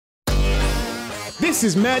This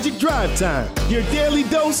is Magic Drive Time, your daily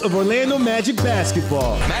dose of Orlando Magic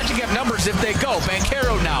basketball. Magic have numbers if they go.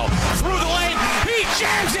 Banchero now through the lane. He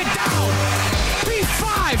jams it down.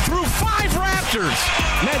 P5 through 5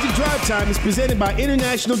 Raptors. Magic Drive Time is presented by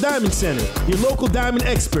International Diamond Center, your local diamond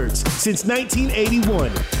experts since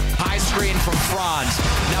 1981. High screen from Franz.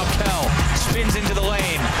 Now Kell spins into the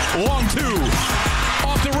lane. Long 2.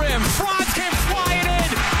 Off the rim. Franz came flying in.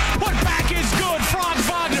 Put back is good. Franz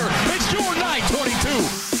Wagner. It's your night, 22.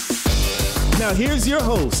 Now here's your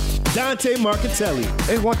host, Dante Marchitelli.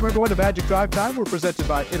 Hey, welcome everyone to Magic Drive Time. We're presented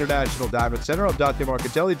by International Diamond Center. I'm Dante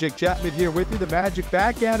Marchitelli. Jake Chapman here with you. The Magic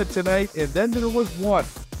back at it tonight. And then there was one.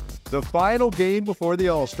 The final game before the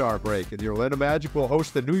All-Star break. And the Orlando Magic will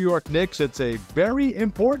host the New York Knicks. It's a very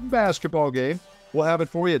important basketball game. We'll have it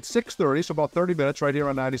for you at 6:30, so about 30 minutes right here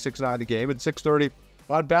on 96.9 The Game. At 6:30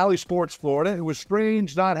 on Valley Sports, Florida. It was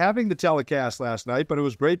strange not having the telecast last night, but it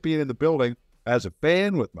was great being in the building as a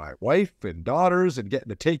fan with my wife and daughters and getting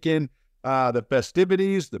to take in the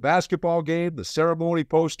festivities, the basketball game, the ceremony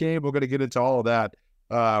post-game. We're going to get into all of that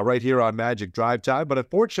right here on Magic Drive Time. But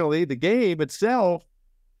unfortunately, the game itself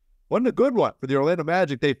wasn't a good one for the Orlando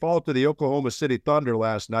Magic. They fall to the Oklahoma City Thunder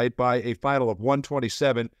last night by a final of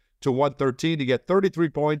 127 to 113 to get 33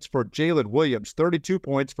 points for Jalen Williams, 32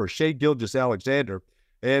 points for Shai Gilgeous-Alexander.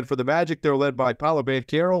 And for the Magic, they're led by Paolo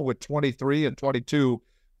Banchero with 23 and 22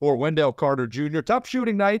 for Wendell Carter Jr. Tough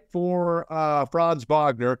shooting night for Franz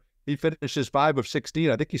Wagner. He finishes 5 of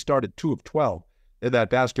 16. I think he started 2 of 12 in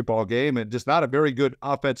that basketball game, and just not a very good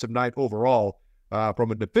offensive night overall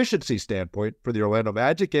from an efficiency standpoint for the Orlando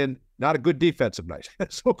Magic, and not a good defensive night.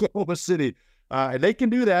 It's Oklahoma City. And they can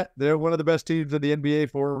do that. They're one of the best teams in the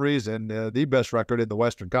NBA for a reason, the best record in the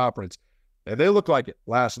Western Conference. And they looked like it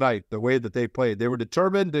last night, the way that they played. They were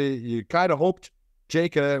determined. You kind of hoped,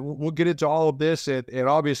 Jake, we'll get into all of this and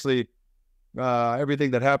obviously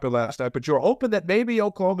everything that happened last night, but you're hoping that maybe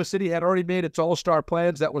Oklahoma City had already made its all-star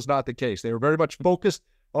plans. That was not the case. They were very much focused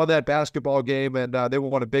on that basketball game, and they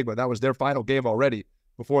won a big one. That was their final game already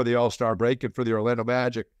before the all-star break. And for the Orlando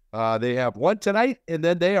Magic, they have one tonight, and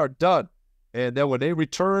then they are done. And then when they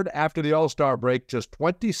return after the all-star break, just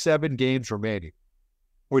 27 games remaining,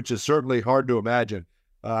 which is certainly hard to imagine.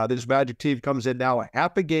 This Magic team comes in now a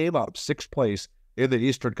half a game out of 6th place in the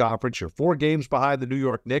Eastern Conference. You're 4 games behind the New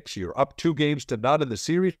York Knicks. You're up 2-0 in the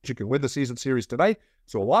series. You can win the season series tonight.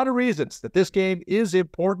 So a lot of reasons that this game is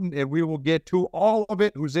important, and we will get to all of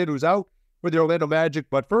it, who's in, who's out for the Orlando Magic.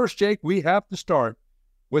 But first, Jake, we have to start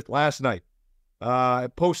with last night.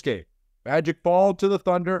 Post-game. Magic fall to the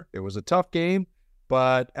Thunder. It was a tough game,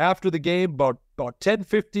 but after the game, about 10,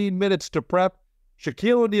 15 minutes to prep,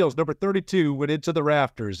 Shaquille O'Neal's number 32 went into the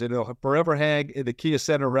rafters, and it'll forever hang in the Kia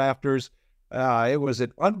Center rafters. It was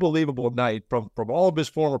an unbelievable night from all of his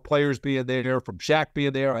former players being there, from Shaq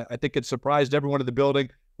being there. I think it surprised everyone in the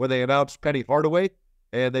building when they announced Penny Hardaway,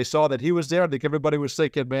 and they saw that he was there. I think everybody was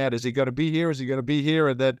thinking, man, is he going to be here? Is he going to be here?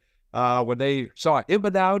 And then when they saw him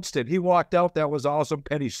announced and he walked out, that was awesome.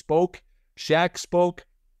 Penny spoke. Shaq spoke.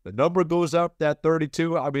 The number goes up, that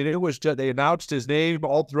 32. I mean, it was just, they announced his name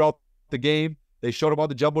all throughout the game. They showed him on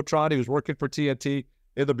the Jumbotron. He was working for TNT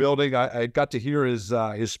in the building. I got to hear his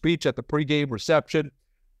speech at the pregame reception.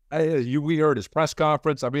 We heard his press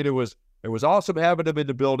conference. I mean, it was awesome having him in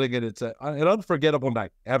the building, and it's an unforgettable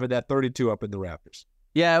night having that 32 up in the rafters.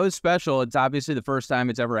 Yeah, it was special. It's obviously the first time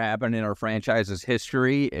it's ever happened in our franchise's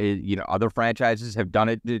history. Other franchises have done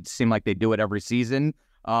it. It seemed like they do it every season.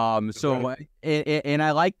 And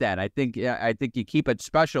I like that. I think you keep it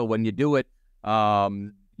special when you do it.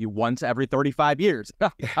 You once every 35 years.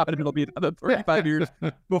 It'll be another 35 years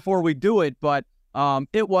before we do it. But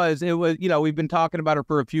it was, we've been talking about it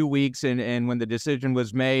for a few weeks, and when the decision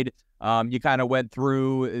was made, you kind of went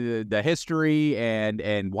through the history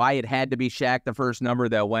and why it had to be Shaq, the first number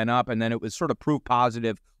that went up, and then it was sort of proof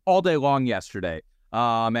positive all day long yesterday.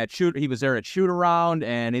 He was there at shoot around,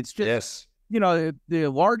 and it's just. Yes. The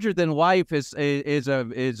larger than life is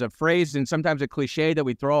a phrase and sometimes a cliche that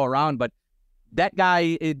we throw around, but that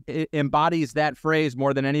guy it embodies that phrase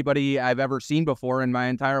more than anybody I've ever seen before in my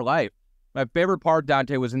entire life. My favorite part,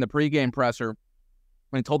 Dante, was in the pregame presser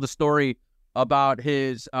when he told the story about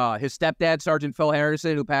his stepdad, Sergeant Phil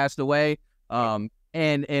Harrison, who passed away,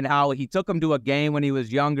 and how he took him to a game when he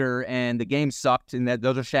was younger, and the game sucked, and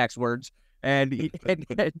those are Shaq's words. And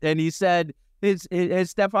he said. His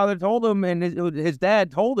stepfather told him, and his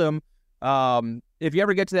dad told him, if you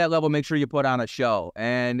ever get to that level, make sure you put on a show.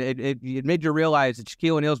 And it made you realize that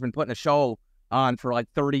Shaquille O'Neal's been putting a show on for like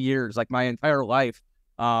 30 years, like my entire life,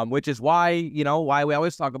 which is why we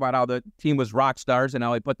always talk about how the team was rock stars and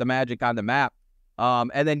how he put the Magic on the map.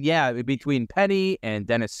 And then, yeah, between Penny and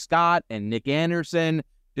Dennis Scott and Nick Anderson,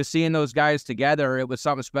 just seeing those guys together, it was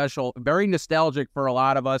something special, very nostalgic for a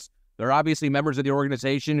lot of us. They're obviously members of the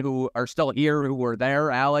organization who are still here, who were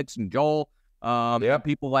there, Alex and Joel,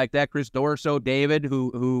 people like that, Chris Dorso, David,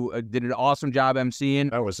 who did an awesome job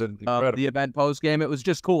emceeing That was incredible. the event post-game. It was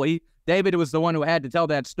just cool. David was the one who had to tell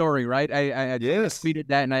that story, right? I Yes. tweeted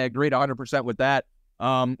that, and I agreed 100% with that.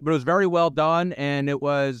 But it was very well done, and it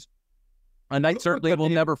was a night certainly we'll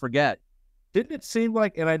never forget. Didn't it seem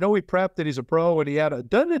like, and I know he prepped that he's a pro, and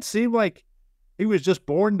doesn't it seem like he was just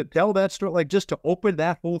born to tell that story, like just to open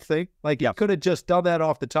that whole thing? Like he could have just done that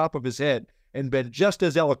off the top of his head and been just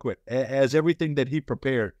as eloquent as everything that he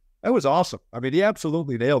prepared. That was awesome. I mean, he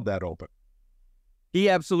absolutely nailed that open. He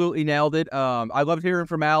absolutely nailed it. I loved hearing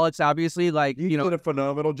from Alex, obviously. Like, He did a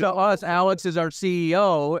phenomenal job. To us, Alex is our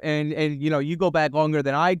CEO, and you go back longer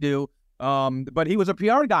than I do. But he was a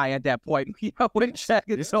PR guy at that point. When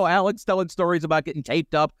Shaq, so Alex telling stories about getting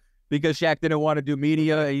taped up because Shaq didn't want to do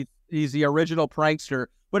media. He's the original prankster.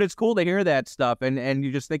 But it's cool to hear that stuff, and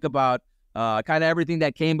you just think about kind of everything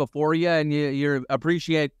that came before you, and you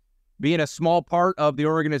appreciate being a small part of the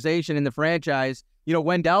organization and the franchise.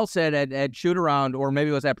 Wendell said at shoot-around, or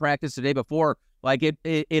maybe it was at practice the day before, like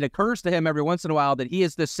it occurs to him every once in a while that he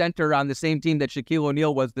is the center on the same team that Shaquille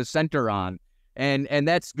O'Neal was the center on. And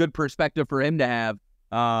that's good perspective for him to have.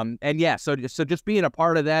 So just being a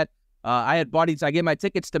part of that, I had buddies. I gave my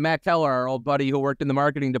tickets to Matt Keller, our old buddy who worked in the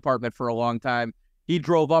marketing department for a long time. He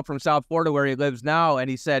drove up from South Florida where he lives now, and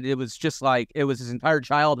he said it was just like it was his entire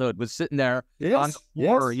childhood was sitting there on the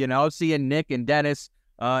floor, seeing Nick and Dennis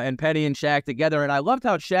and Penny and Shaq together. And I loved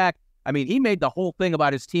how Shaq, I mean, he made the whole thing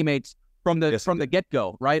about his teammates from the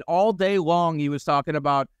get-go, right? All day long he was talking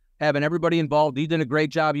about having everybody involved. He did a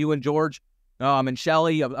great job, you and George and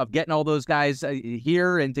Shelly, of getting all those guys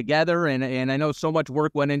here and together. And I know so much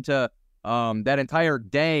work went into that entire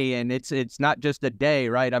day, and it's not just a day,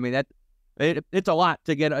 right? I mean, it's a lot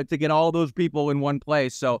to get all those people in one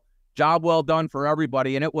place. So job well done for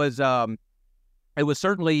everybody. And it was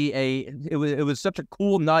certainly it was such a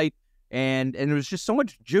cool night, and there was just so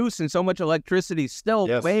much juice and so much electricity still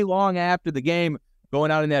way long after the game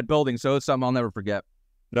going out in that building. So it's something I'll never forget.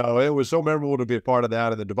 No, it was so memorable to be a part of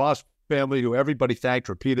that. And the DeVos family, who everybody thanked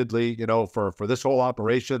repeatedly, for this whole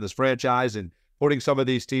operation, this franchise, and putting some of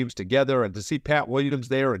these teams together, and to see Pat Williams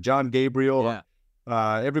there and John Gabriel,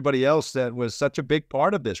 everybody else that was such a big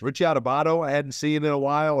part of this. Richie Adubato I hadn't seen in a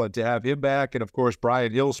while, and to have him back, and of course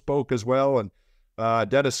Brian Hill spoke as well, and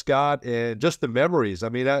Dennis Scott, and just the memories. I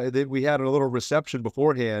mean, we had a little reception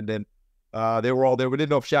beforehand, and they were all there. We didn't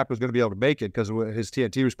know if Shaq was going to be able to make it because of his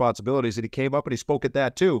TNT responsibilities, and he came up and he spoke at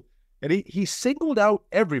that too. And he singled out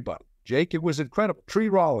everybody. Jake, it was incredible. Tree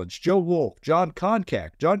Rollins, Joe Wolf, John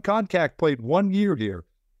Koncak. John Koncak played 1 year here,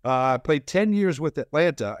 played 10 years with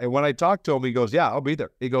Atlanta. And when I talked to him, he goes, "Yeah, I'll be there."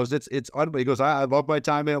 He goes, "It's unbelievable." He goes, "I love my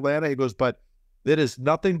time in Atlanta." He goes, "But it is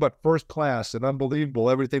nothing but first class and unbelievable,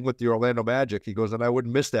 everything with the Orlando Magic." He goes, "And I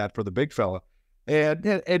wouldn't miss that for the big fella." And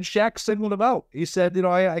Shaq singled him out. He said,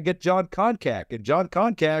 I get John Koncak. And John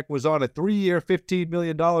Koncak was on a 3-year, $15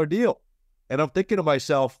 million deal. And I'm thinking to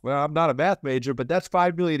myself, well, I'm not a math major, but that's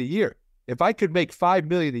 $5 million a year. If I could make $5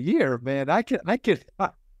 million a year, man, I could.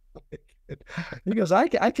 He goes, I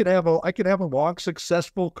could have a long,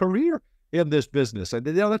 successful career in this business. And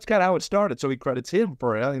that's kind of how it started. So he credits him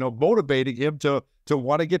for motivating him to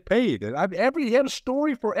want to get paid. And he had a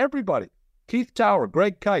story for everybody. Keith Tower,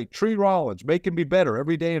 Greg Kite, Tree Rollins, making me better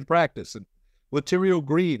every day in practice, and Latario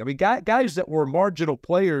Green. I mean, guys that were marginal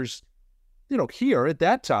players, here at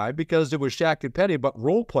that time because it was Shaq and Penny, but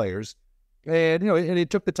role players. And, and he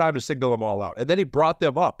took the time to signal them all out. And then he brought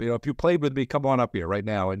them up. If you played with me, come on up here right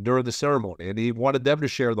now. And during the ceremony, and he wanted them to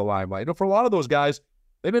share the limelight. For a lot of those guys,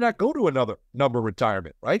 they may not go to another number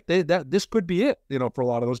retirement, right? This could be it, for a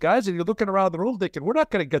lot of those guys. And you're looking around the room thinking, we're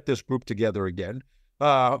not going to get this group together again.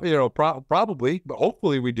 Probably, but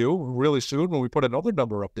hopefully we do really soon when we put another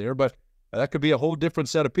number up there. But that could be a whole different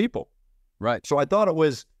set of people. Right. So I thought it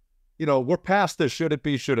was, we're past the should it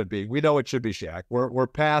be, shouldn't be. We know it should be Shaq. We're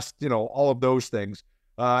past, all of those things.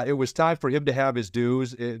 It was time for him to have his due.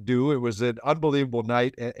 It was an unbelievable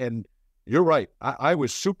night. And you're right. I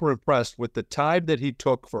was super impressed with the time that he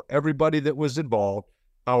took for everybody that was involved,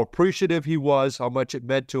 how appreciative he was, how much it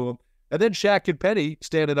meant to him. And then Shaq and Penny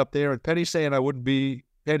standing up there, and Penny saying, "I wouldn't be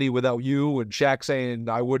Penny without you," and Shaq saying,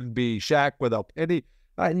 "I wouldn't be Shaq without Penny."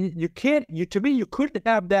 To me, you couldn't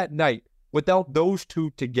have that night without those two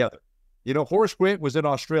together. Horace Grant was in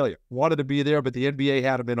Australia, wanted to be there, but the NBA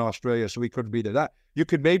had him in Australia, so he couldn't be there. That you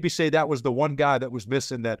could maybe say that was the one guy that was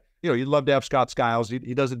missing. That you'd love to have Scott Skiles.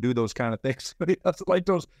 He doesn't do those kind of things. He doesn't like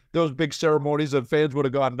those big ceremonies, and fans would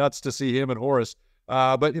have gone nuts to see him and Horace.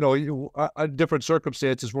 But different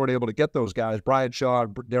circumstances weren't able to get those guys. Brian Shaw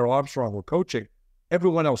and Darryl Armstrong were coaching.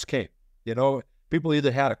 Everyone else came. People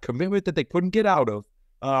either had a commitment that they couldn't get out of,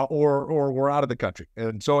 or were out of the country.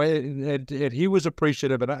 And so and he was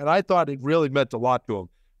appreciative, and I thought it really meant a lot to him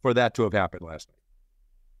for that to have happened last night.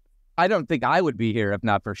 I don't think I would be here if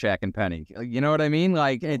not for Shaq and Penny. You know what I mean?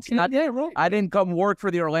 Like, it's not. Yeah, right. I didn't come work for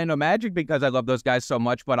the Orlando Magic because I love those guys so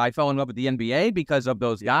much, but I fell in love with the NBA because of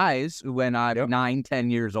those guys when I'm 9, 10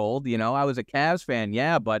 years old. I was a Cavs fan,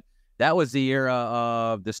 but that was the era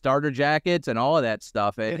of the starter jackets and all of that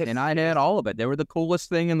stuff, and I had all of it. They were the coolest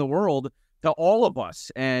thing in the world to all of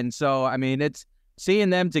us, and so it's seeing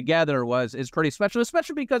them together is pretty special,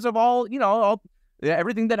 especially because of all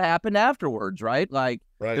everything that happened afterwards, right? Like,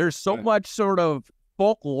 there's so much sort of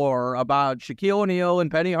folklore about Shaquille O'Neal and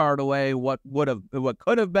Penny Hardaway, what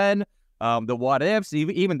could have been, the what ifs,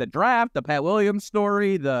 even the draft, the Pat Williams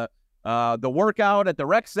story, the workout at the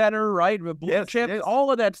rec center, right? Blue chips,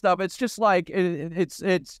 all of that stuff. It's just like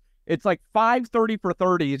it's like 5 30 for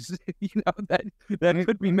 30s, that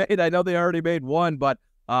could be made. I know they already made one, but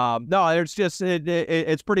no, it's just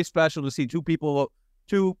it's pretty special to see two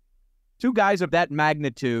guys of that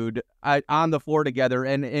magnitude on the floor together,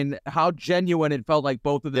 and how genuine it felt like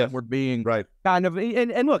both of them were being kind of.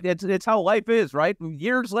 And look, it's how life is, right?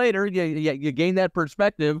 Years later, you gain that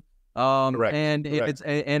perspective, and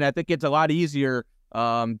I think it's a lot easier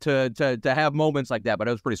to have moments like that. But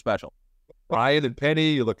it was pretty special. Brian and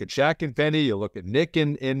Penny, you look at Shaq and Penny, you look at Nick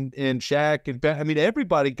and Shaq and Penny. I mean,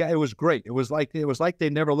 everybody. It was great. It was like they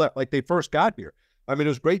never left, like they first got here. I mean, it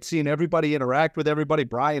was great seeing everybody interact with everybody.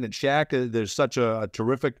 Brian and Shaq, there's such a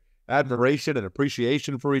terrific admiration and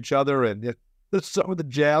appreciation for each other. And some of the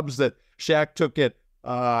jabs that Shaq took at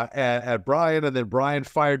Brian, and then Brian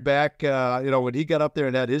fired back, when he got up there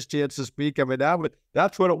and had his chance to speak. I mean,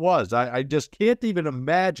 that's what it was. I just can't even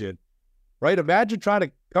imagine, right? Imagine trying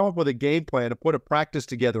to come up with a game plan to put a practice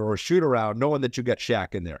together or a shoot around knowing that you got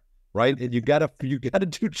Shaq in there, right? And you gotta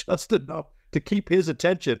do just enough to keep his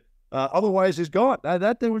attention. Otherwise, he's gone.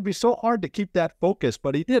 That would be so hard to keep that focus,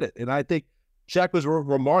 but he did it. And I think Shaq was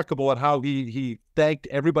remarkable at how he thanked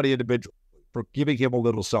everybody individually for giving him a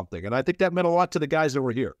little something. And I think that meant a lot to the guys that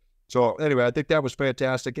were here. So anyway, I think that was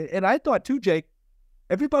fantastic. And I thought too, Jake,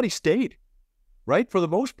 everybody stayed, right? For the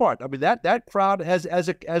most part. I mean, that crowd, as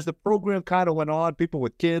the program kind of went on, people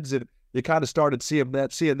with kids, and you kind of started seeing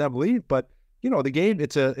them leave. But the game,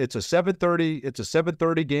 it's a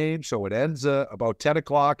 7:30 game, so it ends about 10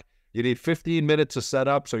 o'clock. You need 15 minutes to set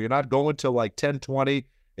up, so you're not going till like 10:20,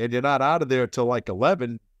 and you're not out of there till like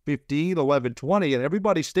 11:15, 11:20, and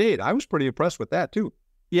everybody stayed. I was pretty impressed with that too.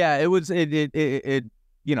 Yeah, it was. You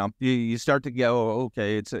start to go,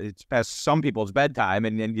 okay, it's past some people's bedtime,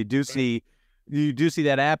 and you do see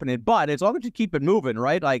that happening. But as long as you keep it moving,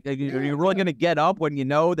 right? Like, you're really going to get up when you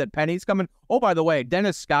know that Penny's coming. Oh, by the way,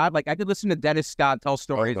 Dennis Scott. Like, I could listen to Dennis Scott tell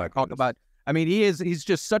stories, talk about. I mean, he's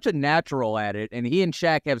just such a natural at it, and he and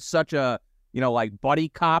Shaq have such a like buddy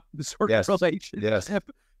cop sort of relationship. Yes.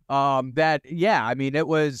 I mean, it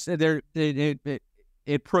was there.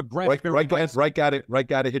 It progressed. Right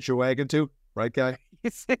guy to hit your wagon too. Right guy.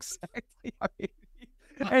 It's exactly. I mean,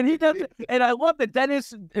 and he does it. And I love that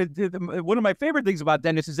Dennis. One of my favorite things about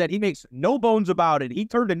Dennis is that he makes no bones about it. He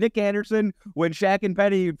turned to Nick Anderson when Shaq and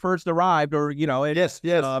Penny first arrived, or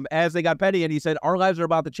as they got Penny, and he said, "Our lives are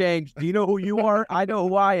about to change. Do you know who you are? I know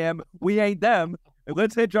who I am. We ain't them.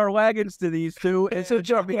 Let's hitch our wagons to these two." And so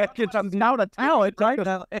now the talent, right?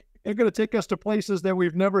 They're going to take us to places that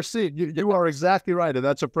we've never seen. You are exactly right, and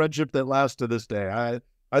that's a friendship that lasts to this day.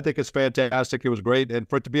 I think it's fantastic. It was great, and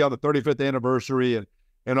for it to be on the 35th anniversary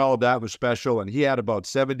and all of that was special. And he had about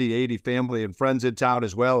 70, 80 family and friends in town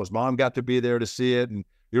as well. His mom got to be there to see it. And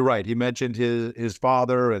you're right. He mentioned his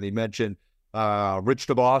father, and he mentioned Rich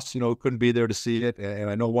DeVos, couldn't be there to see it. And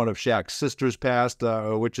I know one of Shaq's sisters passed,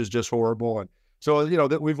 which is just horrible. And so,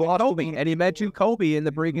 that we've lost Kobe. And he mentioned Kobe in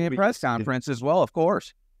the pregame press conference as well, of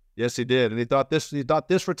course. Yes, he did. And he thought this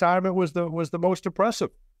retirement was the most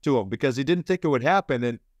impressive to him, because he didn't think it would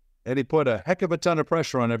happen. And he put a heck of a ton of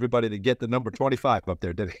pressure on everybody to get the number 25 up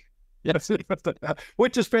there, didn't he? Yes,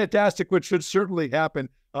 which is fantastic, which should certainly happen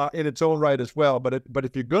in its own right as well. But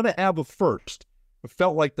if you're going to have a first, it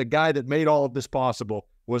felt like the guy that made all of this possible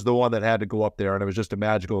was the one that had to go up there, and it was just a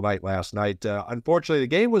magical night last night. Unfortunately, the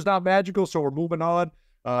game was not magical, so we're moving on.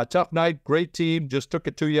 Tough night, great team, just took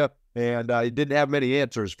it to you and he didn't have many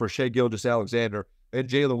answers for Shai Gilgeous-Alexander and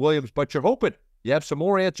Jalen Williams, but you're hoping you have some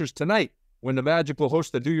more answers tonight when the Magic will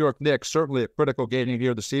host the New York Knicks. Certainly a critical game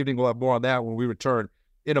here this evening. We'll have more on that when we return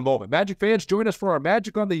in a moment. Magic fans, join us for our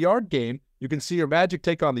Magic on the Yard game. You can see your Magic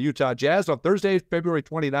take on the Utah Jazz on Thursday, February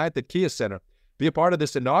 29th at Kia Center. Be a part of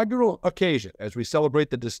this inaugural occasion as we celebrate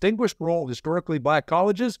the distinguished role historically black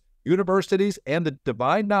colleges, universities, and the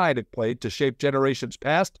Divine Nine have played to shape generations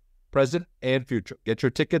past, present, and future. Get your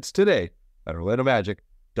tickets today at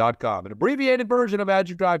OrlandoMagic.com. An abbreviated version of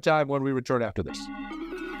Magic Drive Time when we return after this.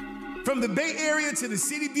 From the Bay Area to the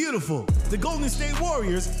City Beautiful, the Golden State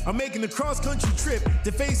Warriors are making the cross-country trip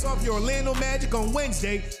to face off your Orlando Magic on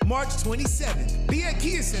Wednesday, March 27th. Be at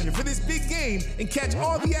Kia Center for this big game and catch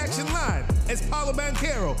all the action live as Paolo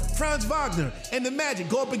Banchero, Franz Wagner, and the Magic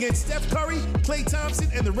go up against Steph Curry, Klay Thompson,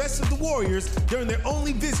 and the rest of the Warriors during their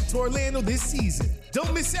only visit to Orlando this season.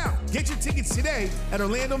 Don't miss out. Get your tickets today at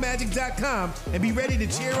OrlandoMagic.com and be ready to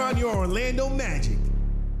cheer on your Orlando Magic.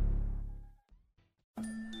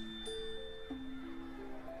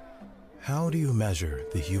 How do you measure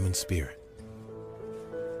the human spirit?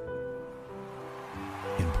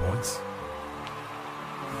 In points?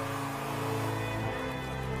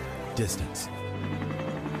 Distance?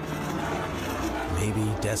 Maybe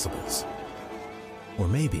decibels? Or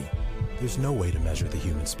maybe there's no way to measure the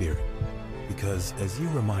human spirit, because as you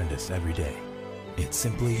remind us every day, it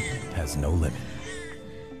simply has no limit.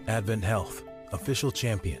 Advent Health, official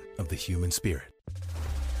champion of the human spirit.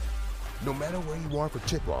 No matter where you are for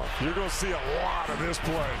tip-off, you're going to see a lot of this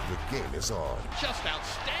play. The game is on. Just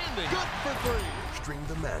outstanding. Good for three. Stream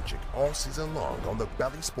the Magic all season long on the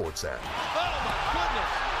Bally Sports app. Oh, my goodness.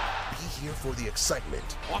 Be here for the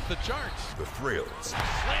excitement. Off the charts. The thrills.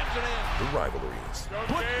 Slams it in. The rivalries.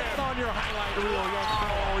 Put that on your highlight reel,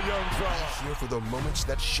 young fella. Be here for the moments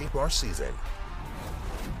that shape our season.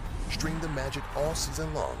 Stream the Magic all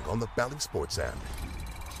season long on the Bally Sports app.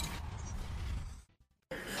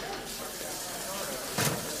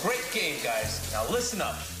 Great game, guys. Now listen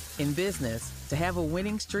up. In business, to have a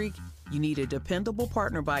winning streak, you need a dependable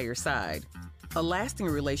partner by your side. A lasting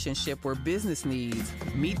relationship where business needs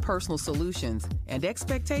meet personal solutions and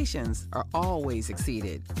expectations are always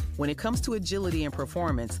exceeded. When it comes to agility and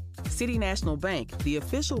performance, City National Bank, the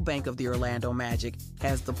official bank of the Orlando Magic,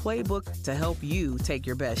 has the playbook to help you take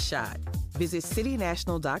your best shot. Visit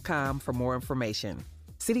citynational.com for more information.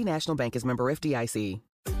 City National Bank is member FDIC.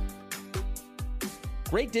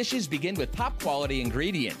 Great dishes begin with top-quality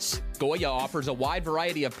ingredients. Goya offers a wide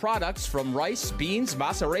variety of products from rice, beans,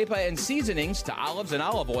 masarepa, and seasonings to olives and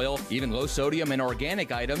olive oil, even low-sodium and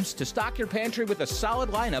organic items to stock your pantry with a solid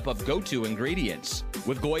lineup of go-to ingredients.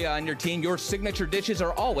 With Goya on your team, your signature dishes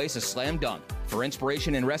are always a slam dunk. For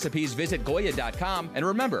inspiration and recipes, visit Goya.com. And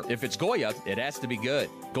remember, if it's Goya, it has to be good.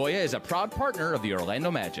 Goya is a proud partner of the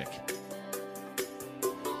Orlando Magic.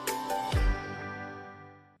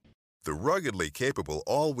 The ruggedly capable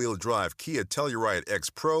all-wheel drive Kia Telluride X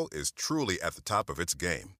Pro is truly at the top of its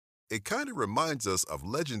game. It kind of reminds us of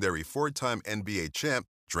legendary four-time NBA champ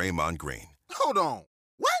Draymond Green. Hold on.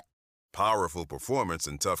 What? Powerful performance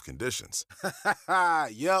in tough conditions.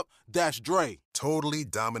 Yep, that's Dre. Totally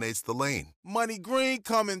dominates the lane. Money Green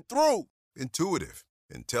coming through. Intuitive,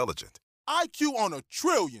 intelligent. IQ on a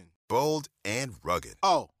trillion. Bold and rugged.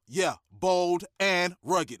 Oh, yeah, bold and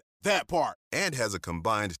rugged. That part. And has a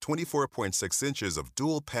combined 24.6 inches of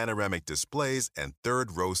dual panoramic displays and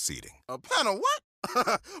third-row seating. A panel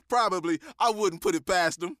what? Probably. I wouldn't put it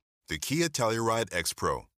past them. The Kia Telluride X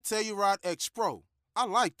Pro. Telluride X Pro. I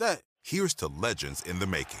like that. Here's to legends in the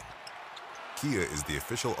making. Kia is the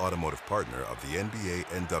official automotive partner of the NBA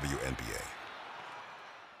and WNBA.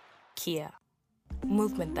 Kia.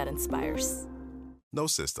 Movement that inspires. No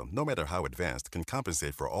system, no matter how advanced, can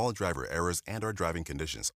compensate for all driver errors and/or driving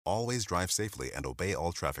conditions. Always drive safely and obey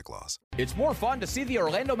all traffic laws. It's more fun to see the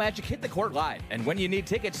Orlando Magic hit the court live. And when you need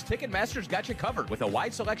tickets, Ticketmaster's got you covered with a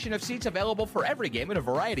wide selection of seats available for every game at a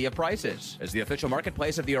variety of prices. As the official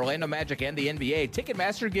marketplace of the Orlando Magic and the NBA,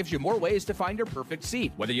 Ticketmaster gives you more ways to find your perfect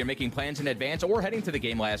seat, whether you're making plans in advance or heading to the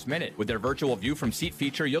game last minute. With their virtual view from seat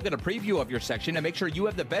feature, you'll get a preview of your section and make sure you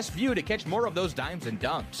have the best view to catch more of those dimes and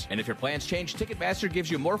dunks. And if your plans change, Ticketmaster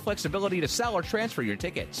gives you more flexibility to sell or transfer your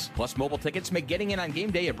tickets. Plus, mobile tickets make getting in on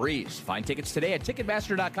game day a breeze. Find tickets today at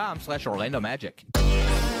Ticketmaster.com/Orlando Magic.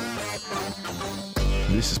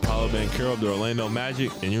 This is Paolo Banchero of the Orlando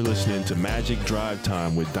Magic, and you're listening to Magic Drive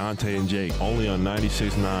Time with Dante and Jake, only on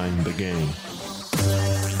 96.9 The Game.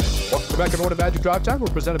 Welcome back in Order Magic Drive Time.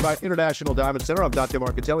 We're presented by International Diamond Center. I'm Dante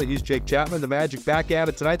Marcatelli. He's Jake Chapman. The Magic back at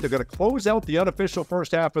it tonight. They're going to close out the unofficial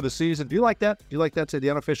first half of the season. Do you like that? Do you like that, say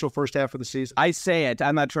the unofficial first half of the season? I say it.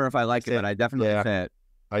 I'm not sure if I like it, but I definitely say it.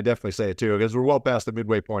 I definitely say it too, because we're well past the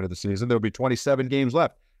midway point of the season. There'll be 27 games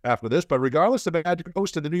left after this. But regardless, the Magic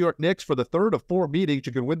hosted the New York Knicks for the third of 4 meetings.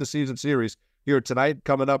 You can win the season series here tonight.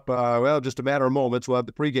 Coming up, just a matter of moments. We'll have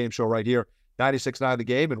the pregame show right here. 96.9 The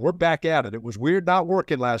Game, and we're back at it. It was weird not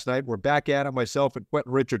working last night. We're back at it. Myself and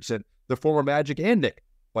Quentin Richardson, the former Magic and Knick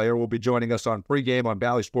player, will be joining us on pregame on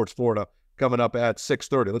Valley Sports Florida coming up at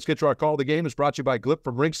 6:30. Let's get to our call. The game is brought to you by Glip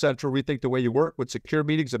from Ring Central. Rethink the way you work with secure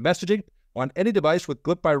meetings and messaging on any device with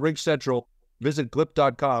Glip by Ring Central. Visit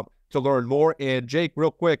glip.com to learn more. And Jake,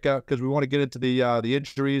 real quick, because we want to get into the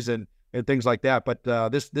injuries and things like that, but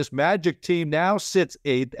this Magic team now sits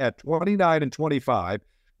 8th at 29-25.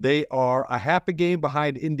 They are a half a game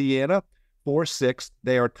behind Indiana for 6th.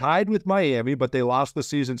 They are tied with Miami, but they lost the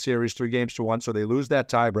season series 3-1, so they lose that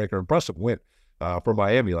tiebreaker. Impressive win for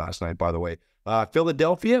Miami last night, by the way.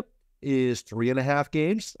 Philadelphia is 3.5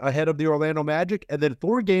 games ahead of the Orlando Magic, and then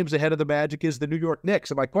 4 games ahead of the Magic is the New York Knicks.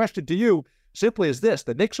 And my question to you simply is this.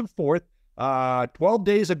 The Knicks are 4th. 12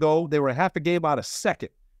 days ago, they were a half a game out of 2nd,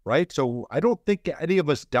 right? So I don't think any of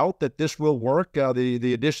us doubt that this will work.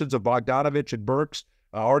 The additions of Bogdanovich and Burks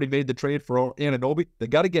already made the trade for Anunoby. They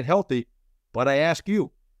got to get healthy. But I ask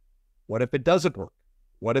you, what if it doesn't work?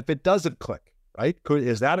 What if it doesn't click, right?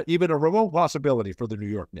 Is that even a remote possibility for the New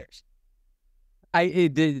York Knicks?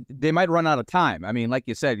 They might run out of time. I mean, like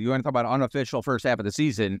you said, you want to talk about unofficial first half of the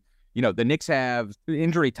season. You know, the Knicks have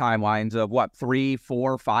injury timelines of, 3,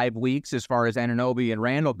 4, 5 weeks as far as Anunoby and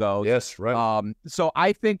Randall goes. Yes, right. So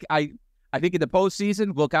I think in the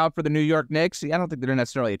postseason, look out for the New York Knicks. I don't think they're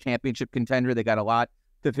necessarily a championship contender. They got a lot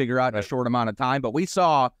to figure out in a short amount of time. But we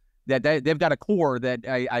saw that they've got a core that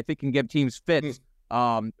I think can give teams fits.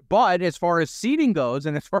 But as far as seeding goes,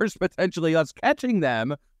 and as far as potentially us catching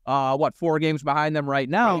them, 4 games behind them right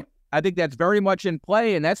now, right. I think that's very much in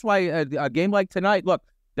play. And that's why a game like tonight, look,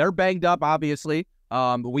 they're banged up, obviously.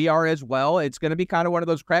 We are as well. It's going to be kind of one of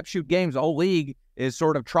those crapshoot games. The whole league is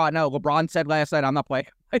sort of trotting out. LeBron said last night, I'm not playing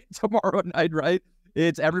tomorrow night, right?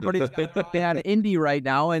 It's everybody's at Indy right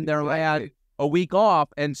now, and they're at a week off.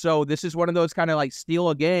 And so this is one of those kind of like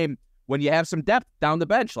steal a game when you have some depth down the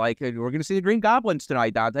bench. Like, we're going to see the Green Goblins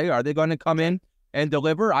tonight, Dante. Are they going to come in and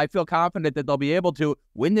deliver? I feel confident that they'll be able to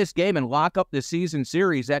win this game and lock up the season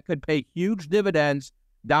series. That could pay huge dividends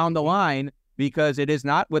down the line, because it is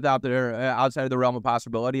not without their outside of the realm of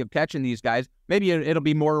possibility of catching these guys. Maybe it'll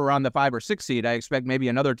be more around the 5 or 6 seed. I expect maybe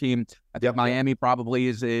another team. I think Miami probably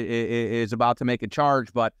is about to make a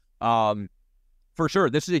charge, but for sure,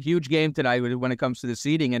 this is a huge game tonight when it comes to the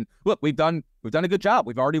seeding. And look, we've done a good job.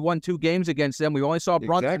 We've already won 2 games against them. We only saw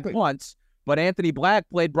Brunson once, but Anthony Black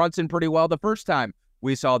played Brunson pretty well the first time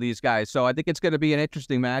we saw these guys. So I think it's going to be an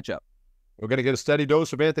interesting matchup. We're going to get a steady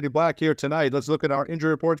dose of Anthony Black here tonight. Let's look at our injury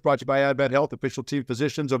reports brought to you by Advent Health, official team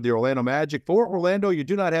physicians of the Orlando Magic. For Orlando, you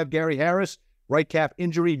do not have Gary Harris, right calf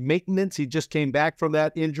injury maintenance. He just came back from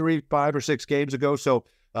that injury 5 or 6 games ago, so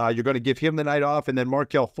you're going to give him the night off. And then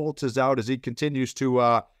Markelle Fultz is out as he continues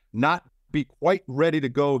to not be quite ready to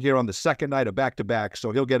go here on the second night of back-to-back,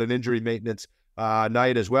 so he'll get an injury maintenance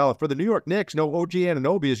night as well. For the New York Knicks, no OG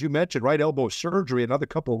Anunoby, as you mentioned, right elbow surgery, another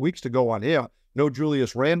couple of weeks to go on him. No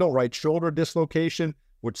Julius Randle, right shoulder dislocation,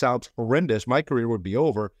 which sounds horrendous. My career would be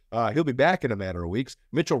over. He'll be back in a matter of weeks.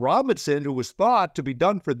 Mitchell Robinson, who was thought to be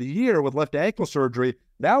done for the year with left ankle surgery,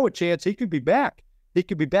 now a chance he could be back. He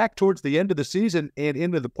could be back towards the end of the season and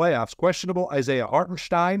into the playoffs. Questionable Isaiah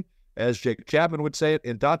Hartenstein, as Jake Chapman would say it,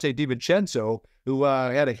 and Dante DiVincenzo, who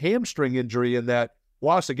had a hamstring injury in that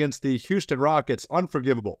loss against the Houston Rockets.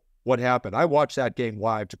 Unforgivable what happened. I watched that game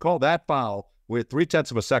live. To call that foul with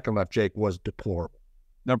 0.3 of a second left, Jake, was deplorable.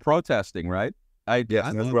 They're protesting, right? They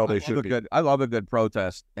should be. I love a good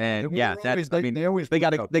protest, and they got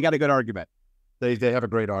a good argument. They have a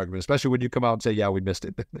great argument, especially when you come out and say, "Yeah, we missed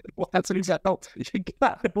it." Well, that's what you got no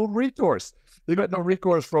recourse. You got no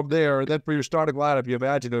recourse from there. And then for your starting lineup, you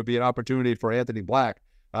imagine it would be an opportunity for Anthony Black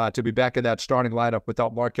to be back in that starting lineup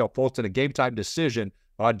without Markelle Fultz, and a game time decision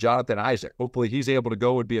on Jonathan Isaac. Hopefully, he's able to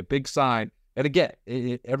go. Would be a big sign. And again,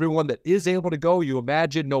 everyone that is able to go, you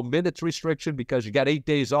imagine no minutes restriction because you got 8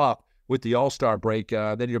 days off with the All-Star break.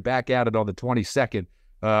 Then you're back at it on the 22nd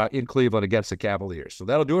in Cleveland against the Cavaliers. So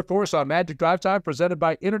that'll do it for us on Magic Drive Time, presented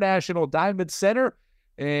by International Diamond Center.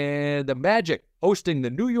 And the Magic hosting the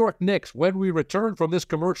New York Knicks when we return from this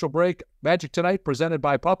commercial break. Magic Tonight presented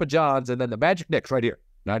by Papa John's, and then the Magic Knicks right here,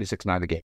 96.9 The Game.